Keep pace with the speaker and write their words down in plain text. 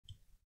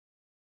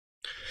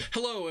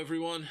Hello,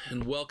 everyone,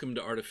 and welcome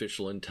to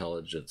Artificial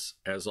Intelligence.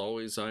 As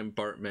always, I'm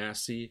Bart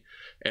Massey.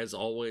 As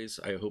always,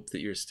 I hope that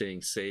you're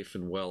staying safe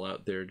and well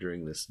out there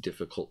during this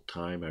difficult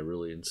time. I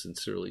really and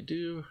sincerely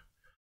do.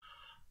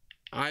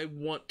 I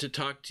want to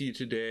talk to you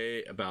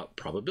today about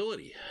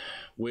probability,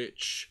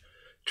 which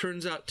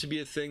turns out to be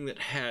a thing that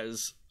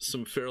has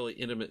some fairly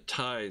intimate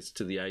ties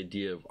to the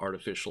idea of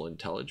artificial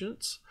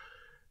intelligence,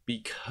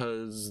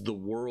 because the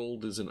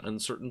world is an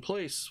uncertain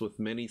place with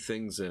many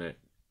things in it.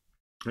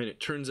 And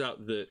it turns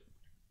out that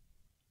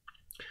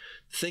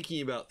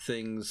thinking about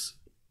things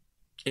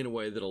in a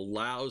way that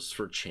allows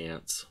for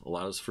chance,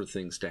 allows for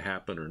things to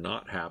happen or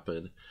not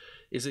happen,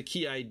 is a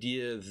key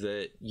idea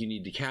that you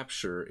need to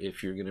capture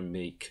if you're going to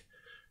make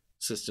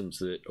systems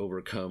that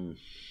overcome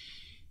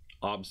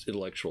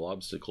intellectual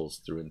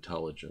obstacles through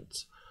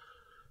intelligence.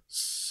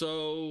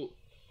 So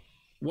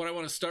what I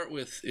want to start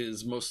with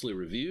is mostly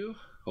review.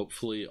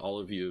 Hopefully all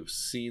of you have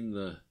seen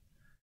the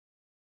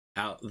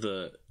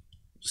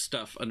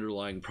stuff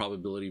underlying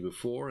probability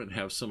before and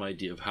have some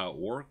idea of how it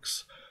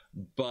works,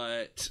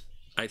 but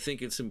I think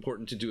it's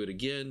important to do it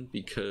again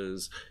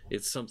because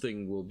it's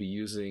something we'll be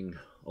using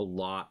a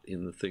lot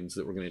in the things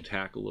that we're going to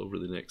tackle over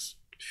the next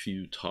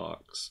few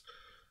talks.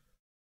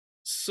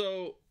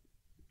 So,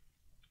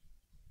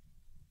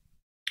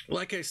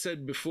 like I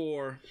said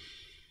before,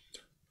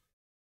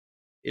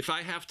 if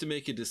I have to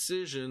make a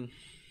decision,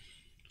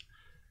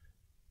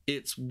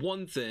 it's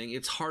one thing,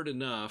 it's hard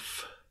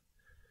enough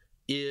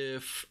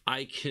if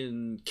I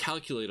can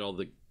calculate all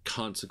the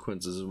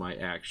consequences of my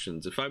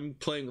actions. If I'm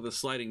playing with a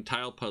sliding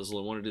tile puzzle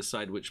and want to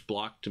decide which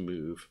block to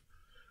move,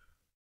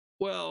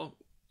 well,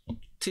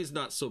 it's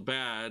not so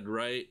bad,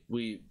 right?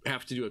 We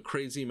have to do a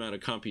crazy amount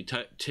of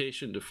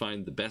computation to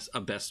find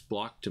a best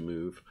block to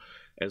move,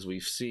 as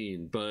we've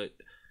seen. But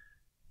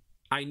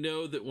I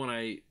know that when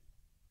I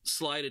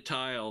slide a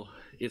tile,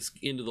 it's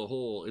into the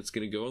hole, it's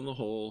going to go in the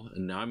hole,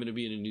 and now I'm going to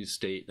be in a new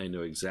state, and I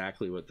know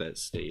exactly what that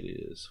state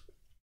is.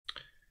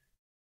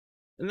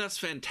 And that's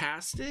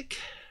fantastic.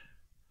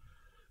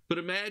 But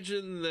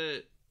imagine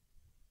that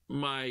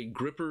my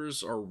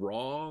grippers are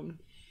wrong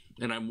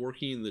and I'm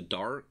working in the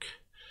dark.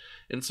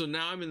 And so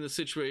now I'm in the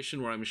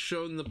situation where I'm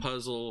shown the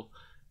puzzle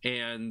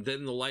and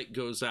then the light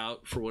goes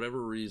out for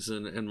whatever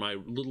reason and my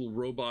little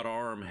robot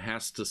arm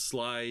has to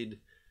slide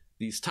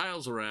these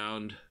tiles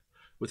around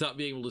without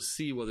being able to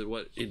see whether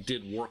what it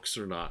did works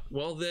or not.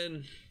 Well,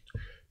 then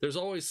there's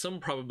always some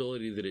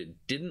probability that it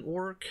didn't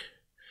work,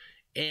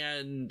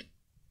 and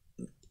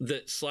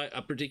that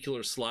a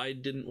particular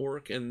slide didn't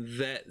work, and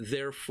that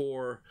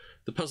therefore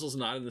the puzzle's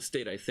not in the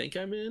state I think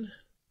I'm in.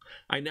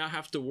 I now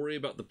have to worry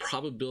about the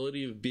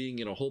probability of being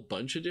in a whole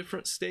bunch of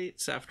different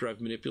states after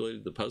I've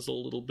manipulated the puzzle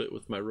a little bit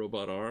with my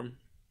robot arm.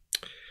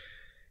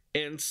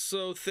 And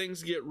so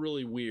things get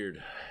really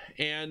weird.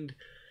 And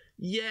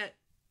yet,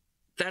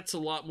 that's a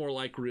lot more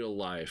like real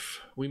life.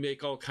 We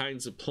make all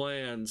kinds of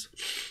plans,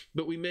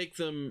 but we make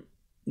them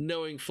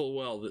knowing full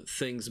well that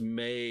things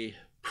may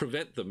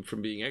prevent them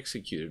from being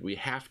executed. We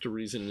have to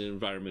reason in an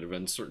environment of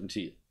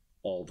uncertainty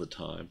all the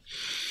time.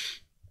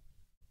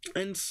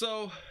 And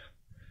so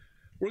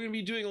we're going to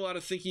be doing a lot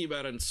of thinking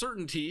about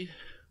uncertainty,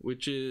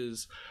 which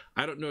is,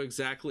 I don't know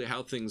exactly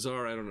how things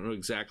are. I don't know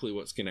exactly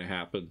what's going to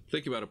happen.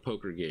 Think about a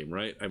poker game,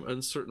 right? I'm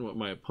uncertain what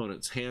my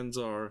opponent's hands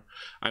are.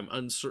 I'm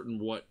uncertain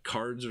what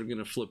cards are going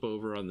to flip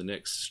over on the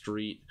next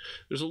street.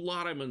 There's a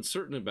lot I'm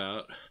uncertain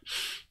about.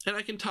 And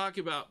I can talk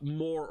about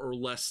more or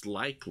less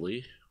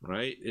likely,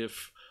 right?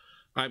 If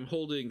I'm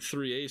holding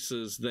 3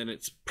 aces, then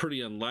it's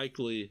pretty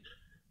unlikely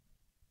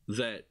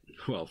that,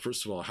 well,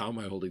 first of all, how am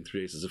I holding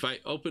 3 aces? If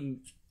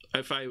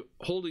I'm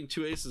holding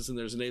 2 aces and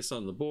there's an ace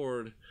on the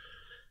board,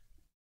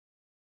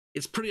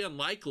 it's pretty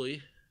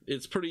unlikely.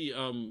 It's pretty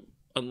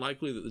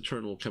unlikely that the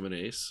turn will come an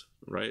ace,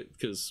 right?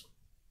 Because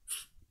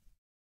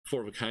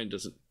 4 of a kind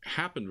doesn't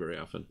happen very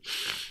often.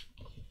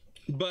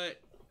 But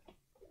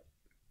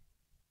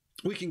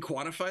we can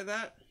quantify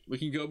that. We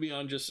can go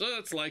beyond just, oh,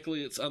 it's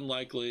likely, it's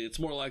unlikely, it's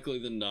more likely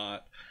than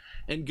not,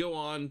 and go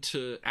on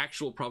to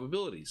actual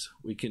probabilities.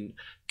 We can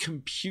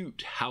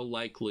compute how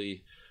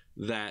likely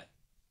that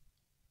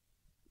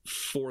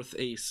 4th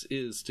ace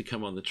is to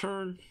come on the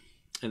turn,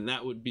 and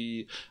that would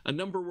be a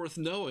number worth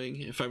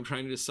knowing if I'm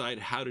trying to decide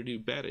how to do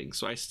betting.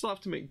 So I still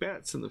have to make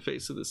bets in the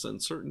face of this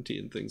uncertainty,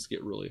 and things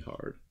get really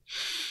hard.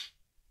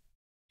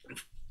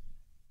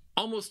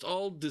 Almost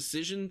all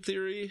decision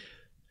theory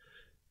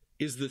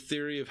is the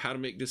theory of how to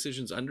make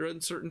decisions under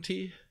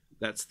uncertainty.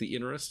 That's the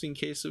interesting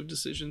case of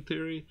decision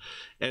theory.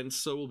 And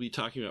so we'll be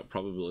talking about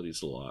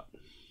probabilities a lot.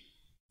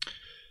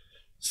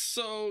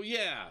 So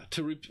yeah,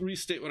 to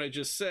restate what I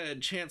just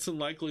said, chance and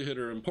likelihood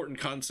are important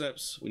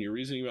concepts when you're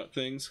reasoning about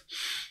things.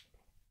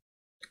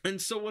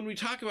 And so when we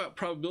talk about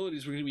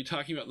probabilities, we're going to be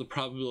talking about the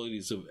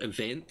probabilities of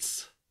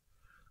events,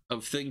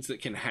 of things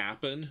that can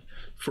happen.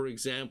 For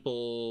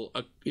example,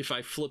 if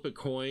I flip a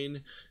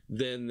coin,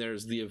 then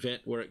there's the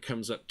event where it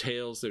comes up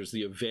tails, there's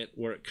the event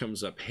where it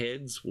comes up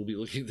heads. We'll be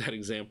looking at that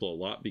example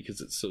a lot because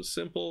it's so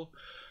simple.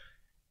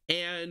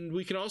 And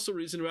we can also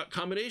reason about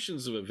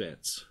combinations of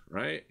events,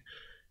 right?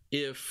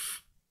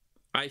 If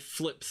I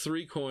flip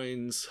 3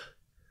 coins,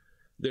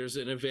 there's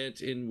an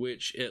event in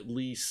which at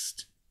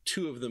least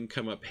 2 of them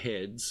come up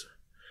heads.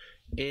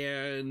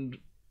 And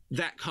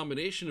that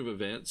combination of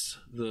events,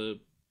 the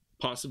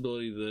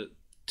possibility that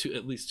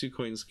at least 2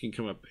 coins can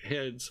come up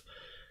heads,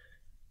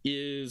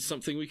 is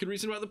something we could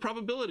reason about the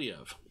probability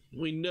of.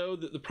 We know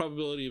that the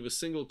probability of a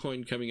single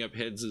coin coming up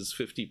heads is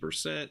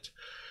 50%,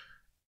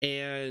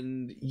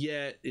 and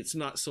yet it's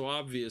not so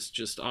obvious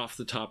just off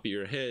the top of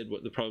your head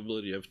what the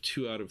probability of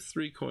 2 out of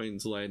 3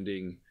 coins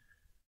landing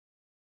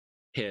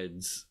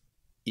heads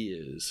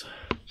is.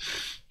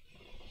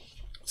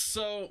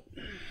 So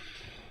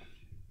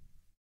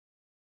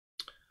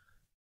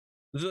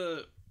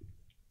the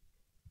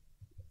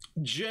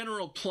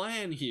general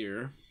plan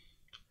here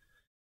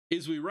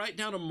is we write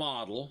down a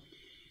model,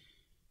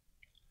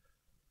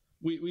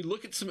 we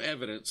look at some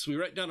evidence, we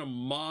write down a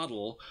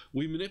model,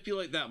 we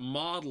manipulate that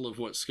model of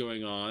what's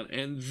going on,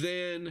 and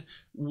then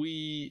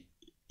we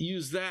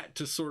use that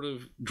to sort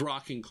of draw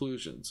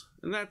conclusions.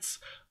 And that's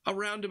a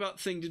roundabout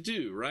thing to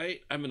do, right?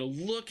 I'm going to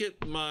look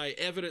at my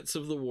evidence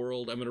of the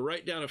world. I'm going to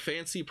write down a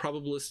fancy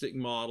probabilistic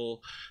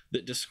model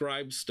that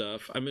describes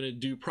stuff. I'm going to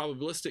do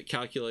probabilistic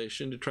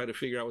calculation to try to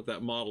figure out what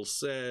that model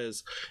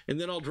says. And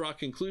then I'll draw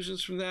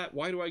conclusions from that.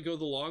 Why do I go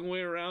the long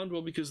way around?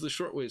 Well, because the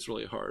short way is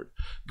really hard.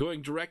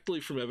 Going directly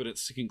from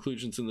evidence to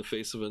conclusions in the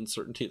face of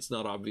uncertainty, it's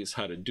not obvious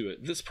how to do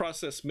it. This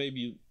process may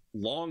be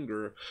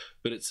longer,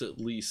 but it's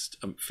at least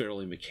a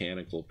fairly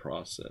mechanical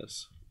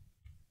process.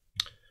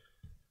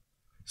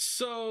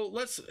 So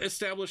let's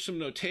establish some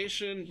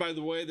notation. By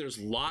the way, there's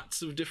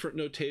lots of different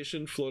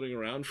notation floating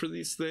around for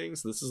these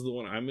things. This is the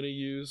one I'm going to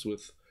use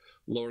with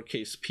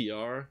lowercase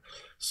pr.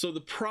 So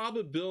the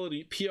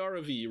probability, pr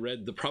of e,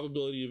 read the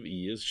probability of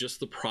e, is just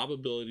the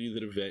probability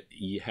that event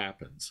e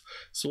happens.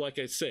 So like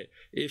I say,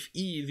 if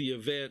e, the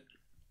event,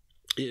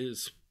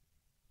 is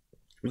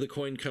the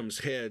coin comes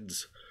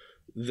heads,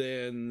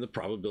 then the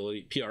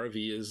probability, pr of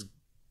e, is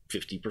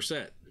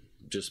 50%,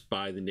 just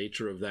by the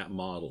nature of that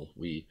model.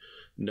 We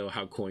know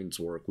how coins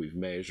work. We've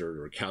measured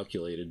or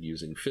calculated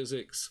using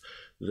physics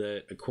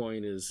that a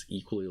coin is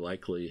equally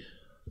likely,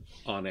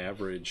 on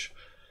average,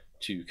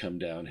 to come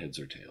down heads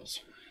or tails.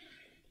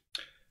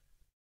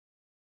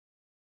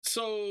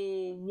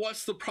 So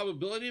what's the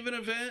probability of an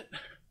event?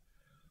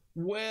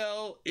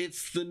 Well,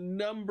 it's the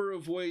number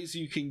of ways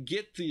you can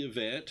get the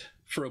event.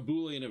 For a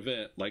Boolean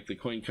event, like the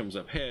coin comes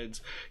up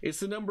heads, it's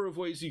the number of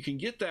ways you can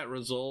get that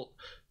result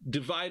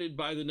divided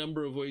by the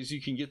number of ways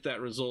you can get that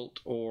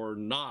result or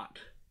not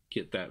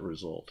get that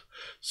result.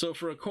 So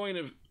for a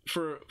coin,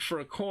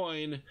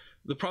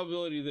 the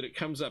probability that it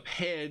comes up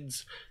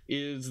heads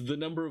is the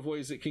number of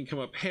ways it can come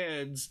up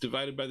heads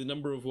divided by the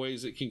number of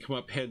ways it can come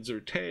up heads or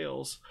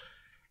tails.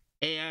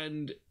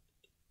 And,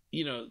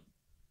 you know,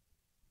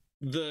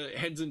 the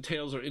heads and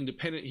tails are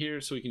independent here,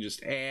 so we can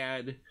just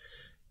add.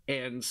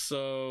 And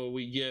so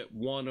we get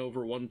 1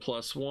 over 1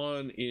 plus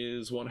 1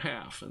 is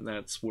 1/2, and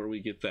that's where we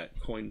get that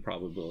coin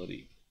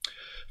probability.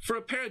 For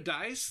a pair of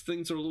dice,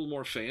 things are a little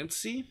more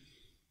fancy.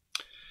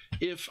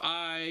 If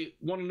I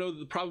want to know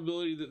the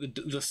probability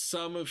that the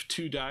sum of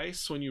 2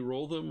 dice, when you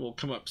roll them, will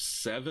come up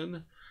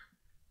 7,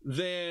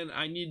 then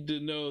I need to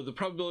know the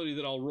probability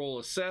that I'll roll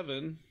a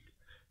 7,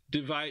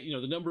 divide,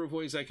 the number of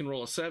ways I can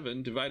roll a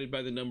 7 divided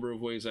by the number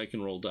of ways I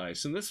can roll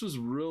dice. And this was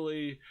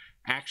really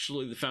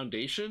actually the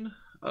foundation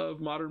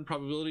of modern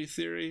probability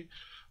theory,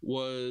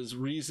 was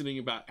reasoning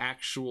about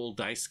actual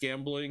dice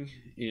gambling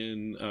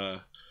in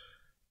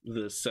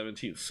the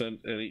 17th and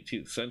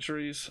 18th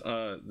centuries.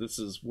 This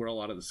is where a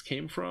lot of this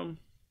came from.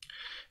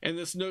 And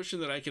this notion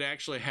that I could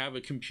actually have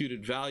a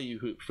computed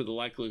value for the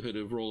likelihood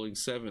of rolling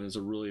 7 is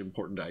a really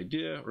important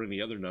idea, or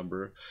any other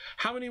number.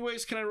 How many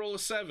ways can I roll a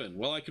 7?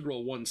 Well, I could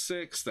roll 1,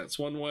 6, that's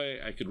one way.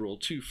 I could roll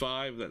 2,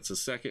 5, that's a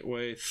second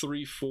way.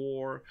 3,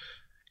 4.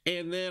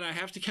 And then I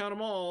have to count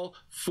them all.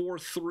 4,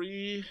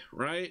 3,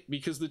 right?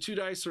 Because the 2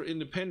 dice are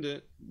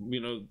independent.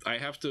 I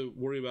have to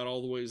worry about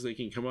all the ways they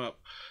can come up.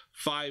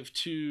 5,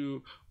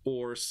 2,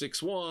 or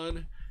 6,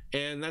 1.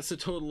 And that's a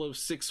total of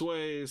 6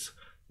 ways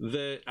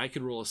that I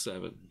could roll a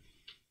 7.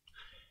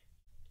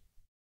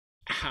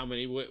 How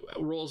many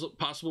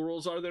possible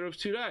rolls are there of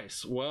 2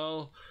 dice?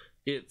 Well,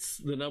 it's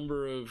the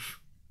number of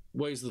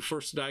ways the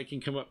first die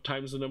can come up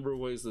times the number of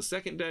ways the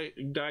second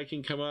die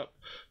can come up,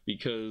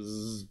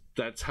 because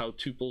that's how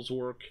tuples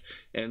work.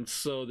 And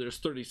so there's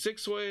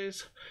 36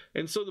 ways.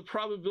 And so the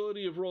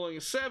probability of rolling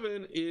a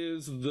 7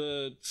 is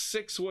the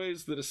 6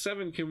 ways that a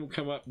 7 can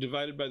come up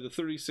divided by the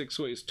 36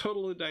 ways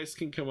total the dice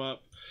can come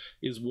up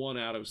is 1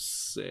 out of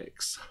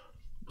 6.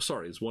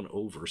 Sorry, it's 1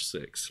 over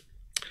 6.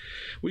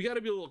 We got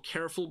to be a little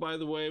careful, by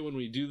the way, when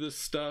we do this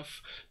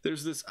stuff.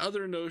 There's this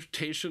other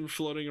notation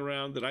floating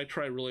around that I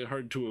try really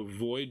hard to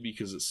avoid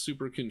because it's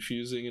super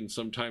confusing and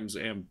sometimes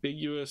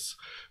ambiguous,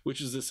 which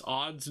is this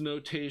odds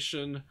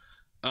notation.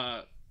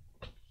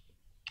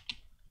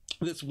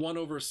 This 1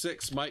 over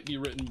 6 might be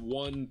written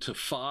 1 to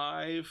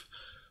 5,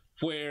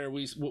 where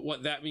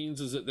what that means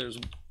is that there's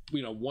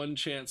 1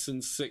 chance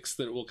in 6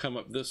 that it will come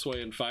up this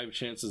way and 5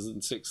 chances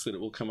in 6 that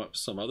it will come up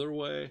some other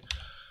way.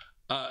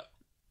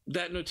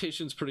 that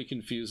notation's pretty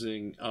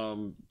confusing.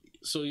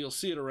 So you'll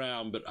see it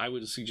around, but I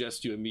would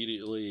suggest you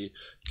immediately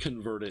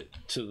convert it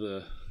to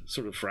the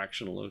sort of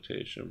fractional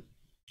notation.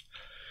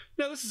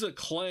 Now this is a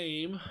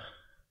claim.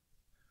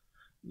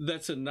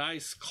 That's a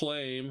nice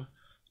claim,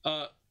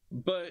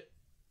 but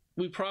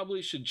we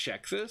probably should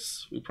check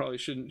this. We probably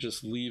shouldn't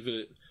just leave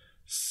it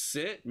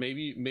sit.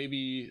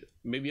 Maybe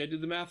I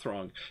did the math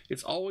wrong.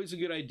 It's always a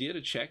good idea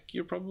to check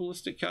your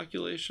probabilistic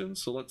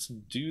calculations. So let's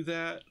do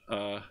that.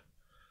 I'm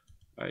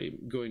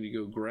going to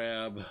go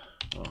grab,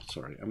 I'm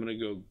going to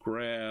go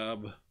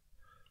grab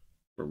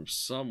from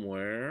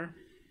somewhere.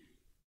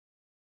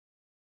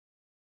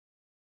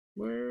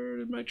 Where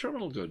did my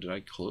terminal go? Did I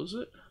close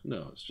it?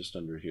 No, it's just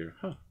under here.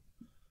 Huh.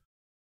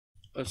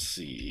 Let's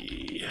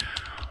see.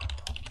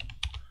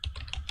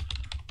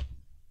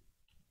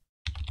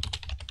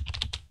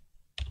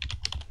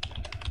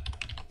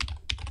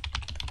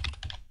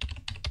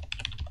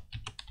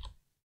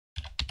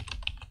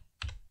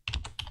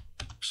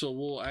 So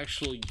we'll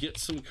actually get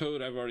some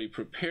code I've already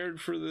prepared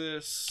for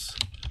this.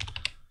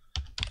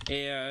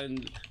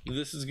 And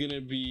this is going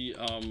to be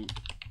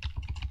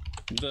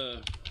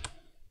the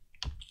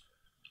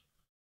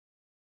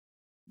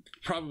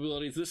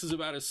probabilities. This is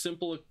about as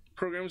simple a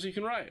program as you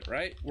can write,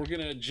 right? We're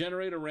going to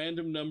generate a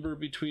random number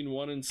between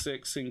 1 and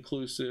 6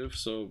 inclusive,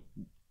 so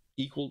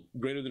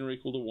greater than or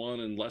equal to 1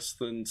 and less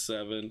than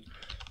 7.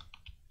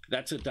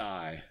 That's a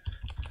die.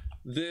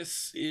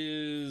 This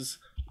is,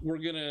 we're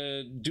going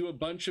to do a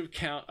bunch of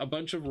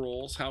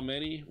rolls. How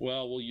many?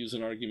 Well, we'll use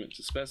an argument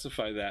to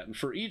specify that. And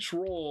for each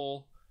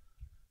roll,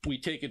 we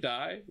take a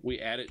die, we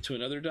add it to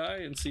another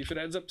die, and see if it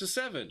adds up to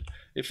 7.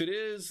 If it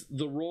is,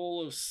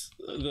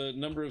 the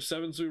number of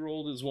 7s we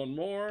rolled is one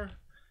more,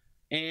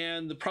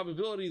 and the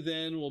probability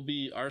then will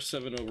be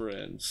R7 over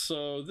N.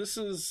 So this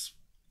is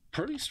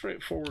pretty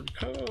straightforward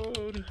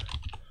code.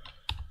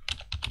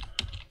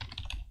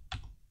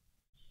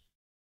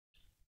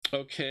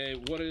 Okay,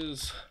 what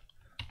is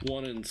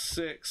 1 and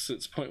 6?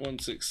 It's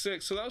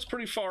 0.166, so that was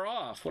pretty far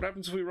off. What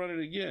happens if we run it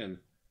again?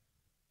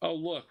 Oh,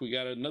 look, we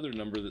got another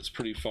number that's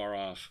pretty far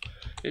off.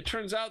 It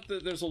turns out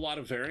that there's a lot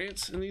of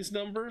variance in these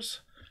numbers.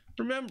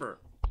 Remember,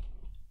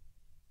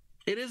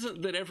 it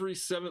isn't that every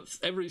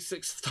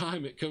sixth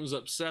time it comes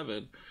up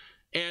 7,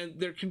 and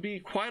there can be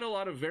quite a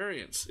lot of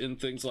variance in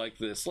things like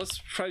this. Let's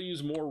try to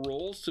use more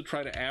rolls to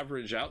try to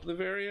average out the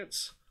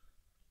variance.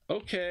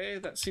 Okay,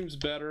 that seems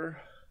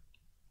better.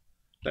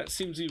 That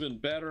seems even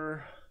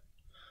better.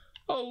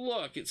 Oh,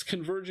 look, it's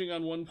converging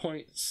on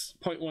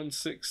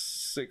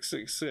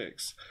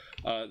 1.16666.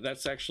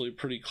 That's actually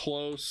pretty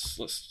close.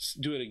 Let's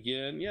do it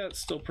again. Yeah, it's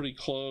still pretty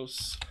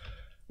close.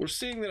 We're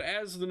seeing that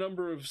as the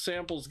number of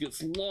samples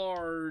gets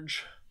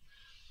large,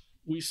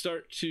 we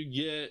start to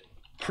get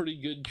pretty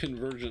good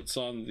convergence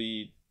on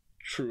the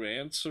true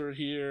answer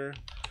here.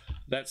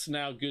 That's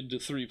now good to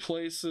 3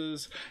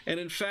 places. And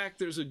in fact,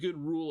 there's a good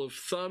rule of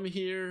thumb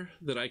here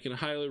that I can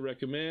highly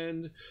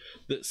recommend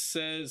that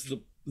says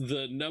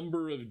the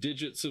number of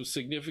digits of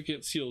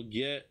significance you'll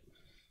get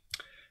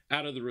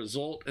out of the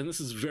result, and this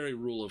is very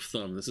rule of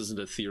thumb, this isn't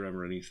a theorem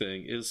or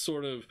anything, is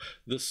sort of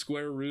the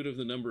square root of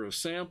the number of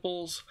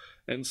samples.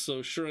 And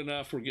so sure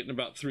enough, we're getting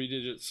about 3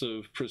 digits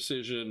of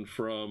precision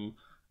from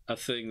a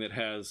thing that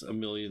has 1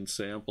 million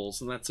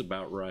samples, and that's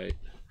about right.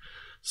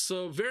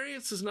 So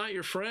variance is not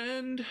your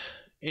friend,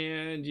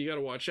 and you got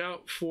to watch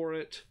out for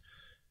it.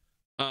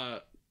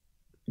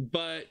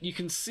 But you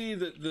can see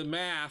that the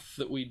math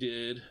that we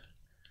did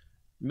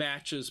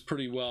matches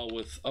pretty well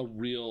with a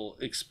real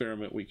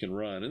experiment we can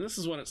run. And this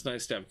is when it's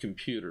nice to have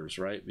computers,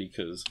 right?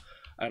 Because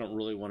I don't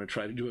really want to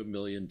try to do 1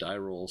 million die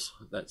rolls.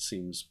 That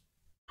seems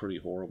pretty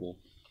horrible.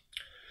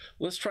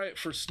 Let's try it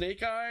for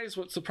snake eyes.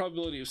 What's the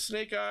probability of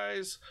snake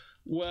eyes?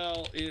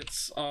 Well,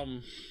 it's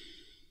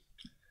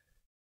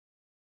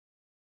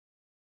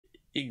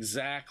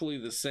exactly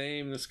the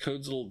same. This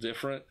code's a little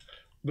different,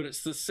 but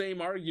it's the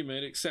same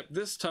argument, except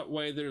this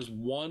way there's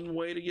one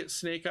way to get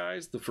snake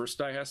eyes. The first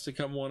die has to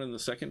come 1 and the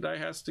second die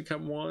has to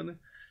come 1.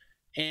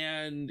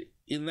 And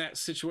in that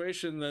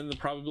situation, then the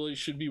probability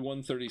should be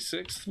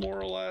 1/36 more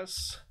or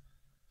less.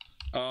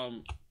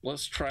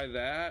 Let's try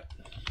that.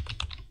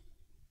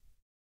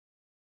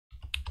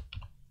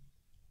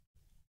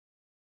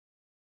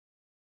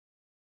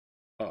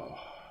 Oh,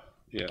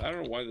 yeah, I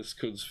don't know why this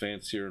code's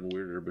fancier and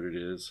weirder, but it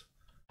is.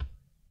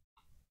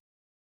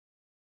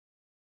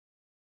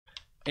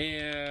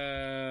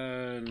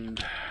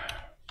 And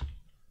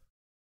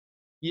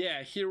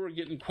yeah, here we're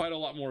getting quite a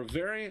lot more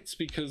variance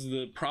because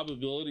the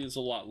probability is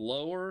a lot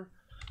lower.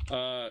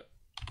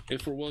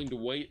 If we're willing to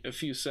wait a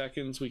few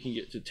seconds, we can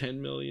get to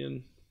 10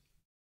 million.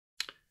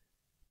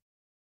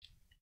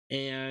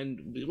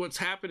 And what's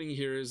happening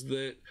here is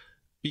that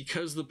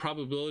because the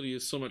probability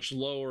is so much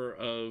lower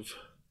of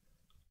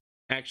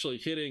actually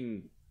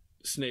hitting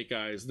snake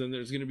eyes, then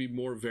there's going to be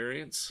more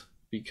variance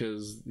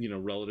because, you know,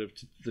 relative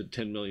to the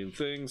 10 million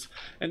things.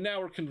 And now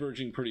we're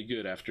converging pretty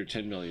good after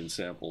 10 million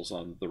samples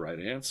on the right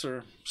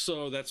answer.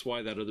 So that's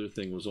why that other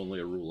thing was only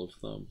a rule of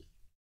thumb.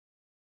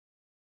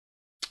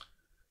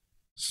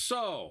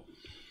 So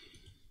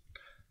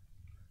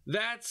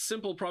That's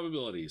simple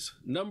probabilities.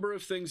 Number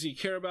of things you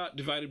care about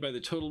divided by the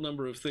total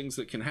number of things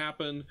that can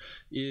happen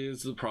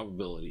is the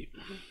probability.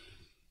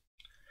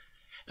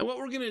 And what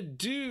we're going to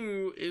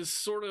do is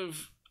sort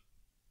of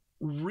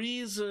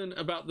reason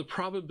about the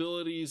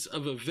probabilities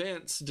of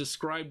events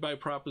described by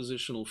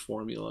propositional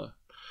formula.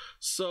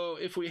 So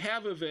if we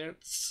have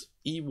events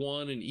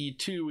E1 and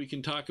E2, we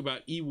can talk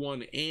about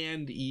E1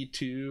 and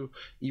E2,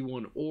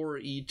 E1 or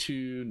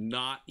E2,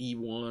 not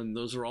E1.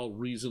 Those are all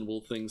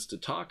reasonable things to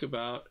talk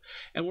about.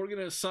 And we're going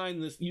to assign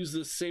this, use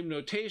this same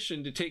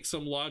notation to take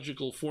some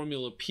logical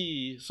formula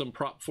P, some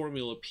prop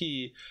formula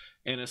P,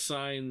 and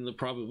assign the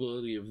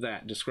probability of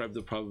that, describe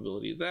the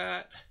probability of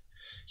that.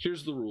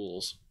 Here's the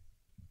rules.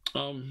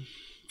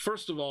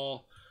 First of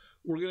all,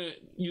 we're going to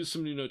use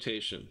some new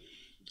notation.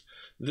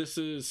 This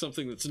is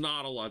something that's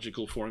not a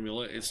logical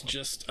formula. It's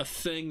just a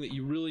thing that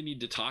you really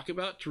need to talk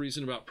about to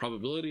reason about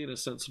probability in a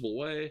sensible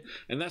way,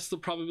 and that's the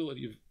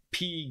probability of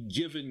P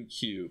given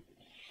Q.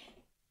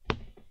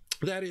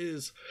 That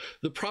is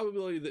the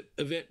probability that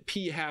event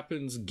P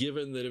happens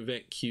given that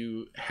event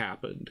Q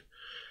happened.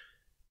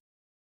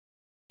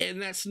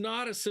 And that's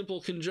not a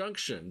simple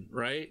conjunction,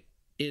 right?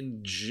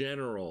 In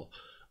general.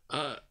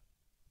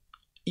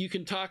 You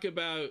can talk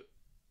about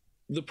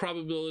the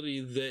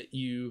probability that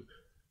you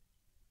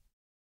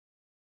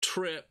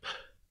trip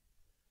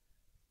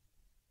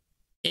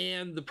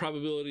and the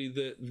probability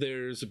that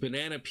there's a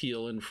banana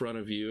peel in front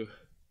of you.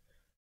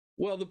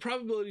 Well, the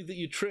probability that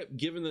you trip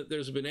given that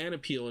there's a banana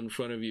peel in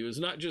front of you is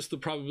not just the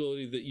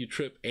probability that you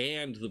trip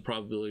and the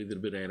probability that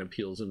a banana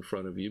peel is in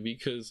front of you,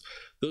 because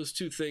those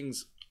two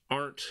things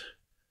aren't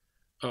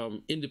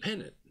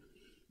independent.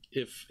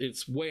 If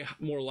it's way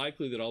more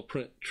likely that I'll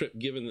trip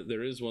given that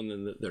there is one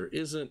than that there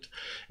isn't.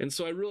 And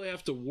so I really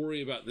have to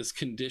worry about this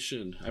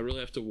condition. I really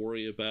have to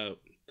worry about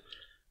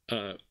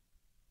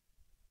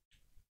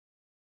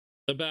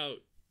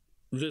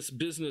this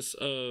business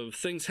of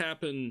things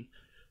happen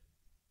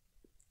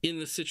in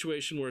the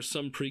situation where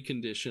some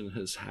precondition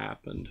has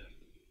happened.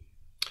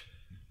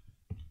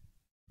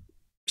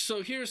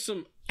 So here's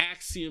some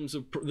axioms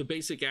of the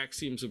basic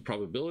axioms of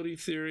probability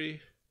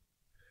theory.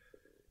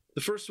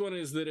 The first one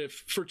is that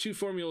if for two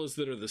formulas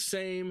that are the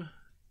same,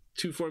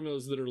 two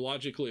formulas that are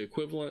logically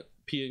equivalent,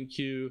 P and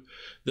Q,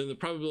 then the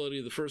probability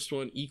of the first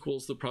one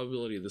equals the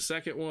probability of the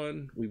second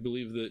one. We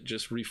believe that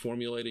just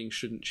reformulating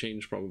shouldn't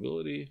change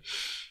probability.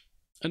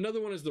 Another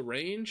one is the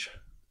range.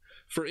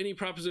 For any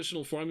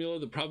propositional formula,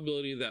 the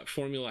probability of that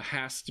formula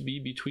has to be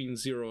between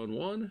 0 and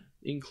 1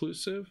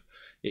 inclusive.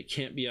 It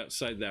can't be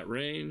outside that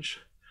range.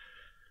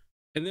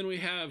 And then we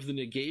have the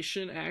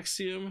negation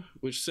axiom,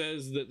 which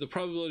says that the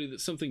probability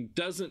that something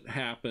doesn't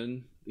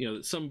happen,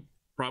 that some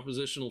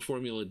propositional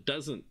formula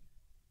doesn't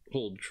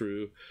hold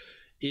true,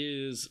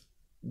 is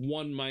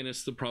 1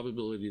 minus the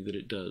probability that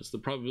it does. The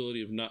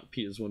probability of not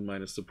P is 1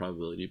 minus the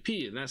probability of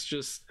P. And that's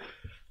just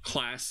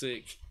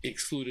classic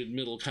excluded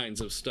middle kinds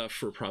of stuff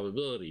for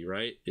probability,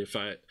 right? If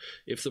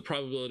the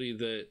probability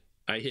that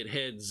I hit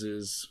heads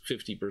is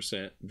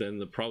 50%, then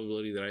the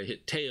probability that I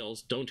hit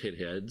tails, don't hit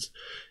heads,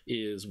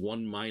 is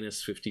 1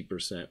 minus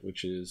 50%,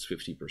 which is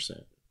 50%.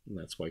 And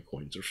that's why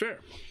coins are fair.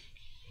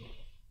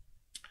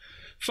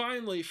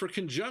 Finally, for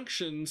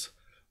conjunctions,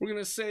 we're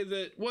going to say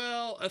that,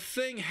 well, a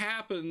thing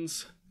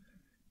happens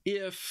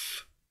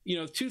if,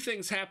 two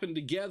things happen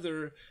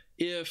together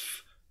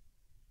if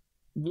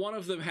one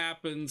of them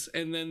happens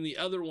and then the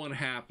other one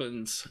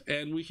happens,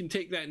 and we can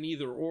take that in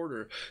either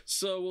order.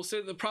 So we'll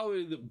say that the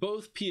probability that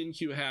both P and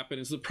Q happen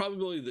is the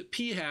probability that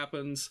P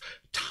happens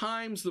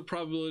times the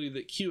probability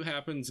that Q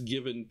happens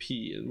given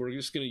P. And we're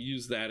just going to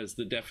use that as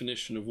the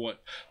definition of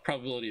what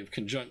probability of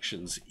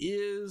conjunctions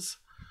is.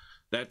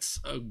 That's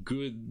a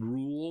good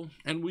rule.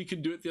 And we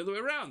could do it the other way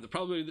around. The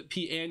probability that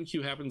P and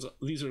Q happens,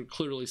 these are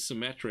clearly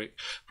symmetric.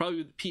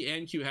 Probability that P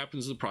and Q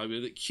happens is the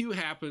probability that Q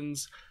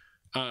happens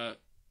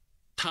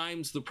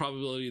times the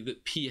probability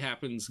that P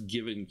happens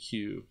given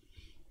Q.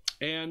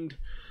 And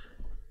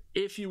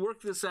if you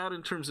work this out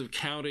in terms of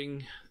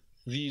counting,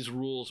 these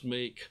rules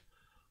make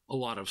a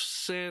lot of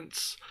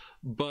sense,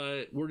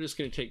 but we're just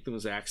going to take them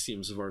as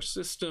axioms of our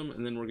system,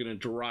 and then we're going to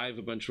derive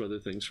a bunch of other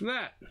things from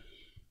that.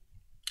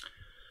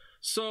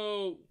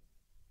 So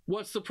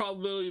what's the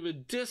probability of a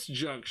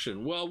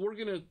disjunction? Well, we're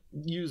going to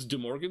use De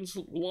Morgan's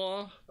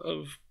law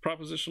of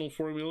propositional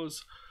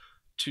formulas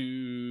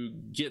to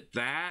get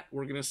that.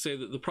 We're going to say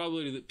that the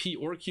probability that P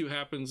or Q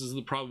happens is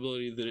the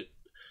probability that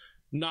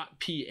not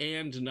P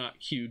and not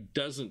Q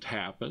doesn't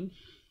happen.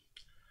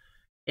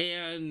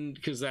 And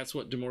because that's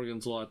what De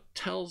Morgan's law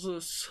tells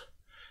us.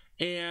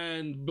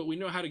 But we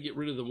know how to get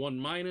rid of the 1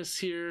 minus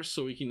here,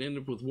 so we can end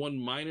up with 1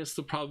 minus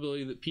the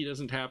probability that P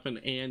doesn't happen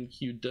and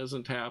Q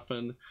doesn't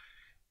happen.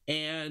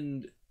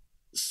 And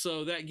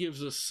so that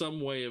gives us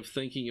some way of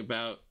thinking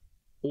about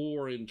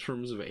or in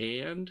terms of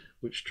and,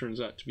 which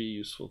turns out to be a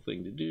useful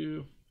thing to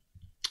do.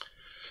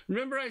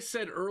 Remember I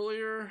said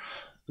earlier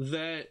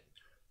that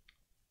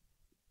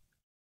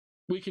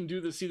we can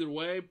do this either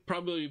way.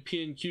 Probability of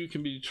P and Q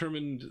can be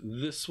determined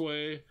this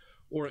way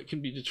or it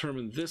can be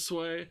determined this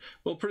way.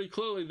 Well, pretty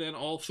clearly then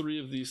all three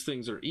of these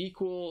things are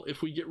equal.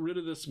 If we get rid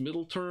of this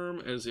middle term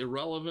as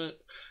irrelevant,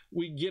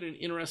 we get an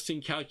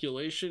interesting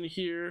calculation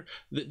here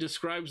that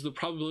describes the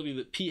probability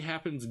that P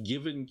happens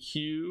given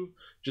Q.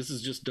 This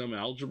is just dumb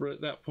algebra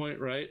at that point,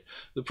 right?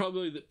 The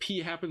probability that P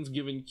happens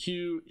given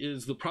Q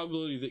is the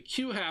probability that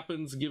Q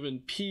happens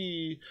given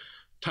P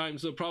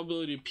times the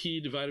probability of P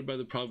divided by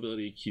the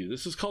probability of Q.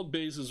 This is called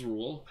Bayes'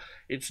 rule.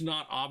 It's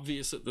not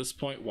obvious at this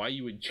point why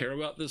you would care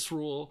about this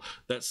rule.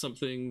 That's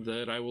something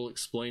that I will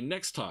explain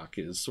next talk,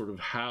 is sort of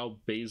how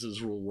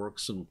Bayes' rule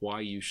works and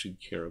why you should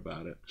care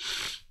about it.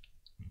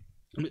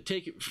 But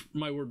take it,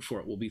 my word for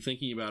it, we'll be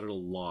thinking about it a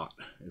lot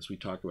as we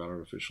talk about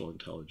artificial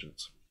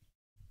intelligence.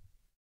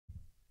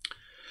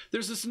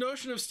 There's this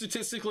notion of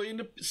statistical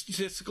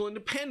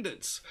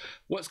independence.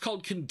 What's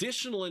called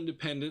conditional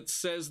independence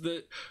says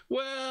that,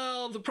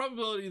 well, the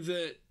probability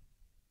that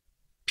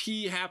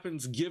P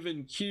happens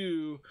given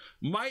Q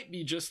might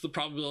be just the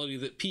probability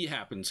that P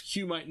happens.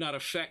 Q might not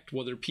affect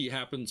whether P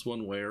happens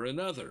one way or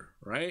another,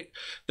 right?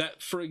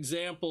 That, for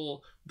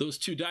example, those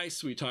two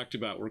dice we talked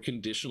about were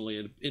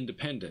conditionally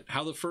independent.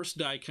 How the first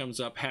die comes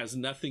up has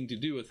nothing to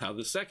do with how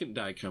the second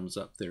die comes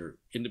up. They're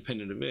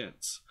independent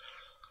events.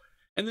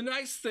 And the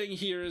nice thing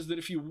here is that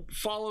if you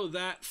follow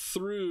that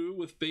through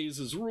with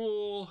Bayes'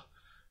 rule,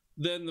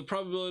 then the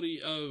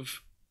probability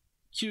of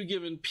Q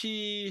given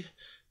P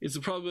is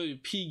the probability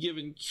of P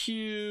given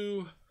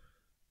Q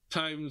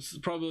times the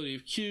probability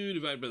of Q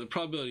divided by the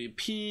probability of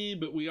P.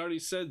 But we already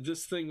said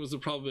this thing was the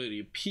probability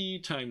of P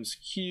times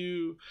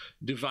Q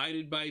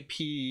divided by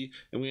P,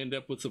 and we end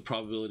up with the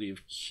probability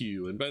of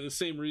Q. And by the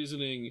same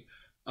reasoning,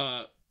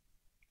 right,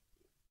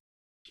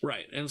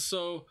 and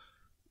so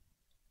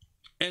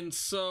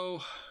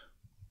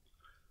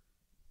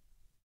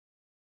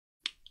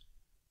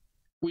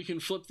we can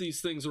flip these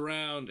things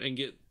around and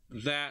get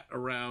that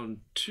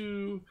around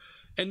too.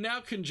 And now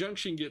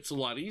conjunction gets a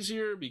lot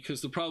easier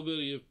because the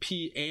probability of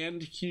P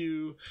and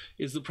Q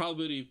is the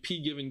probability of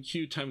P given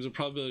Q times the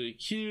probability of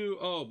Q.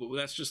 Oh, but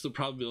that's just the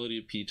probability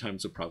of P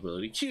times the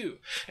probability of Q.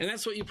 And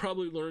that's what you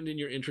probably learned in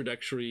your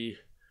introductory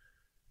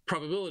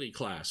probability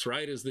class,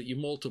 right? Is that you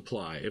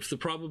multiply. If the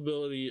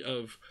probability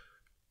of,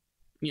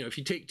 if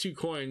you take two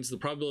coins, the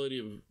probability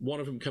of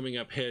one of them coming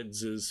up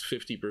heads is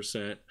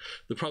 50%.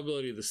 The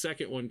probability of the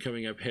second one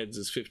coming up heads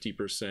is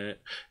 50%.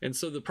 And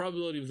so the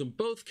probability of them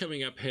both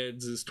coming up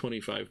heads is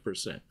 25%,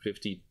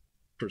 50%.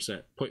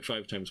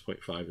 0.5 times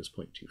 0.5 is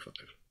 0.25.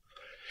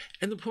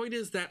 And the point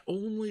is that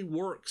only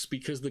works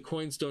because the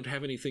coins don't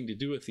have anything to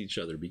do with each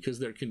other, because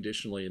they're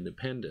conditionally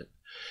independent.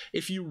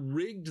 If you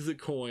rigged the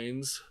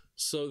coins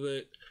so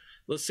that,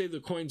 let's say the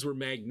coins were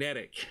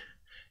magnetic,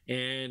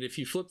 and if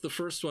you flip the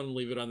first one and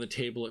leave it on the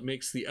table, it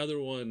makes the other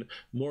one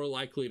more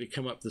likely to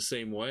come up the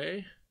same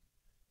way,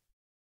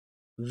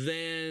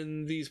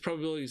 then these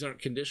probabilities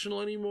aren't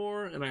conditional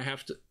anymore, and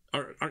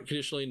aren't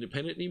conditionally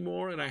independent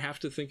anymore, and I have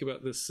to think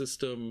about this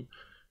system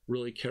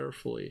really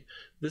carefully.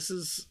 This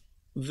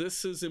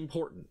is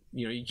important.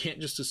 You can't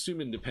just assume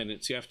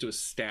independence, you have to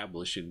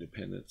establish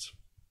independence.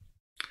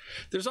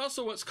 There's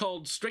also what's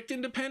called strict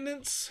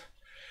independence.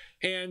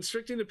 And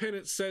strict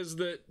independence says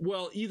that,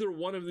 well, either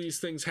one of these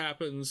things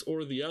happens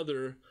or the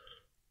other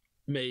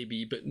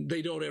maybe, but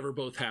they don't ever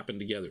both happen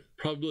together.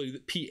 Probability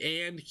that P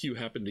and Q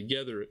happen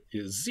together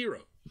is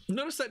 0.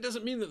 Notice that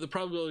doesn't mean that the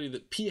probability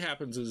that P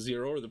happens is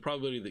 0 or the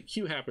probability that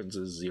Q happens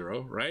is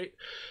 0, right?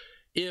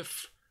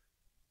 If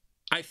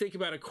I think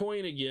about a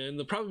coin again,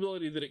 the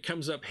probability that it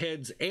comes up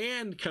heads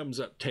and comes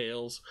up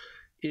tails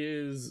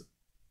is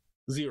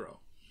 0.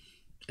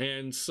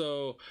 And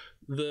so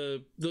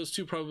those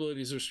two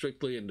probabilities are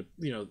strictly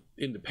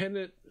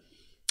independent.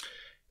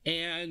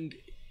 And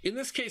in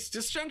this case,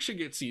 disjunction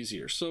gets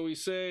easier. So we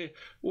say,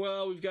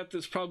 well, we've got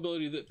this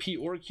probability that P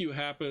or Q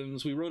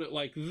happens. We wrote it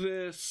like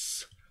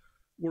this.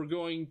 We're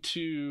going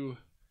to,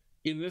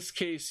 in this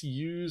case,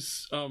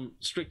 use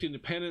strict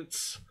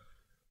independence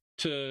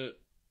to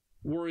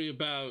worry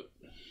about,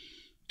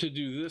 to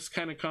do this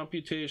kind of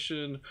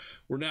computation.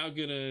 We're now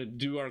going to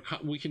do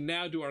we can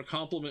now do our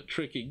complement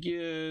trick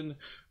again.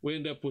 We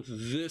end up with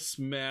this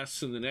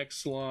mess in the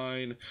next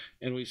line,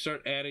 and we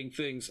start adding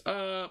things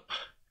up,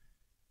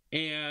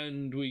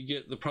 and we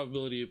get the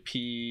probability of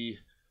P.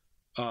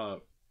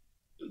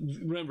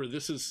 Remember,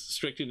 this is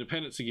strict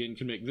independence again,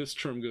 can make this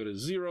term go to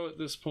 0 at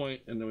this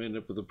point, and then we end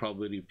up with the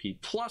probability of P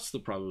plus the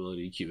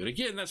probability of Q. And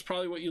again, that's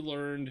probably what you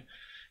learned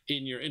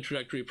in your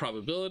introductory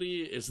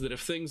probability, is that if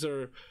things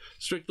are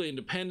strictly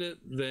independent,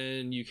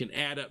 then you can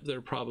add up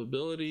their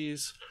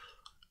probabilities.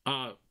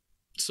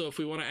 So if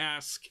we want to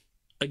ask,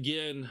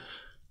 again,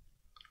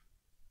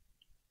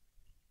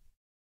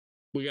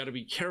 we got to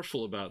be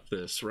careful about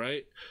this,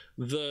 right?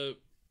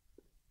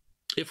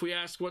 If we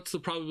ask what's the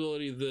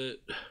probability that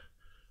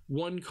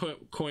one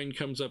coin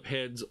comes up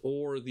heads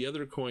or the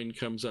other coin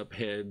comes up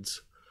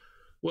heads,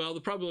 well,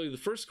 the probability of the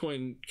first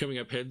coin coming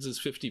up heads is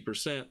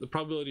 50%. The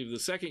probability of the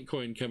second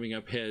coin coming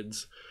up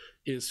heads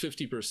is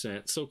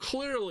 50%. So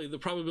clearly the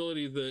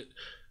probability that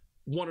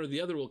one or the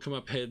other will come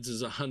up heads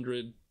is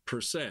 100%,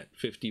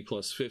 50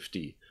 plus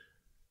 50.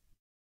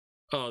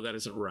 oh, that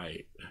isn't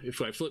right.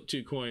 If I flip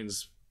 2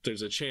 coins,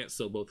 there's a chance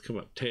they'll both come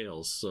up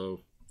tails,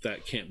 so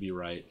that can't be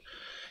right.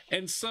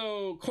 And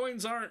so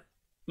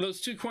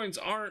those 2 coins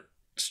aren't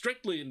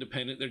strictly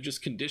independent, they're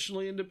just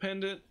conditionally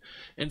independent.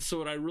 And so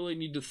what I really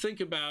need to think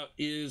about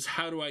is,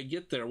 how do I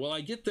get there? Well,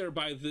 I get there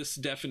by this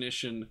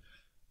definition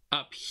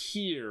up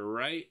here,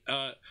 right?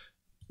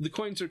 The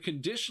coins are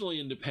conditionally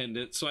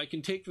independent, so I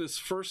can take this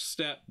first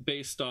step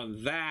based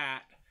on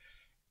that,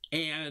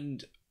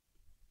 and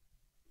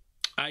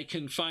I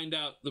can find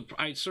out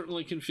I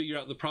certainly can figure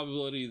out the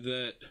probability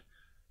that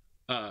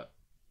the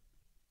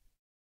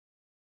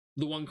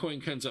 1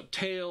 coin comes up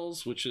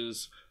tails, which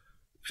is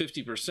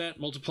 50%,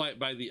 multiply it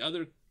by the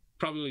other,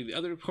 probably the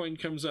other coin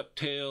comes up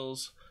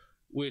tails,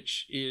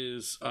 which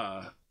is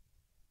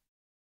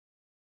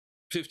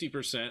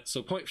 50%.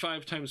 So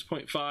 0.5 times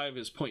 0.5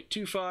 is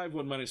 0.25,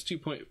 1 minus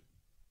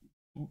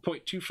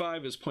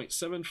 2.25 is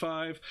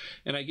 0.75,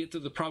 and I get to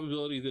the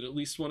probability that at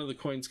least one of the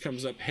coins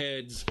comes up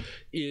heads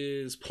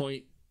is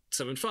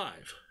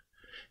 0.75.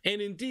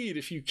 And indeed,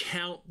 if you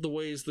count the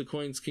ways the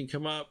coins can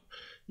come up,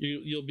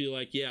 you'll be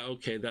like, yeah,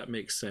 okay, that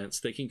makes sense.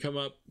 They can come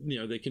up,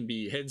 they can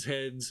be heads,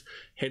 heads,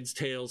 heads,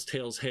 tails,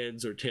 tails,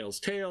 heads, or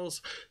tails,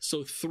 tails.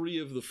 So 3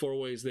 of the 4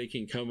 ways they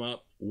can come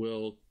up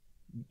will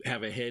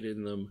have a head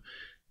in them,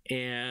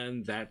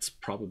 and that's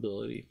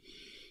probability.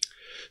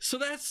 So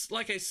that's,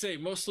 like I say,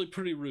 mostly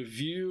pretty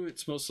review.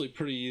 It's mostly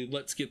pretty,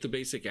 let's get the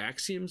basic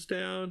axioms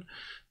down.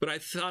 But I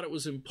thought it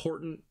was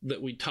important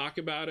that we talk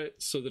about it,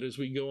 so that as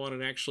we go on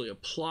and actually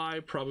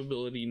apply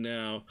probability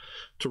now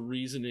to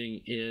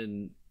reasoning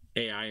in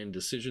AI and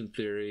decision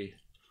theory,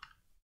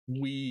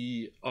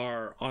 we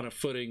are on a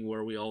footing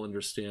where we all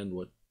understand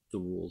what the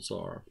rules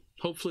are.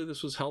 Hopefully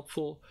this was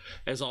helpful.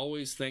 As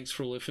always, thanks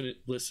for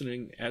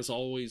listening. As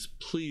always,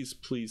 please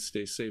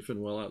stay safe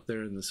and well out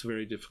there in this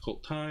very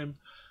difficult time.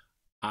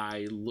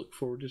 I look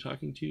forward to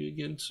talking to you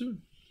again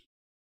soon.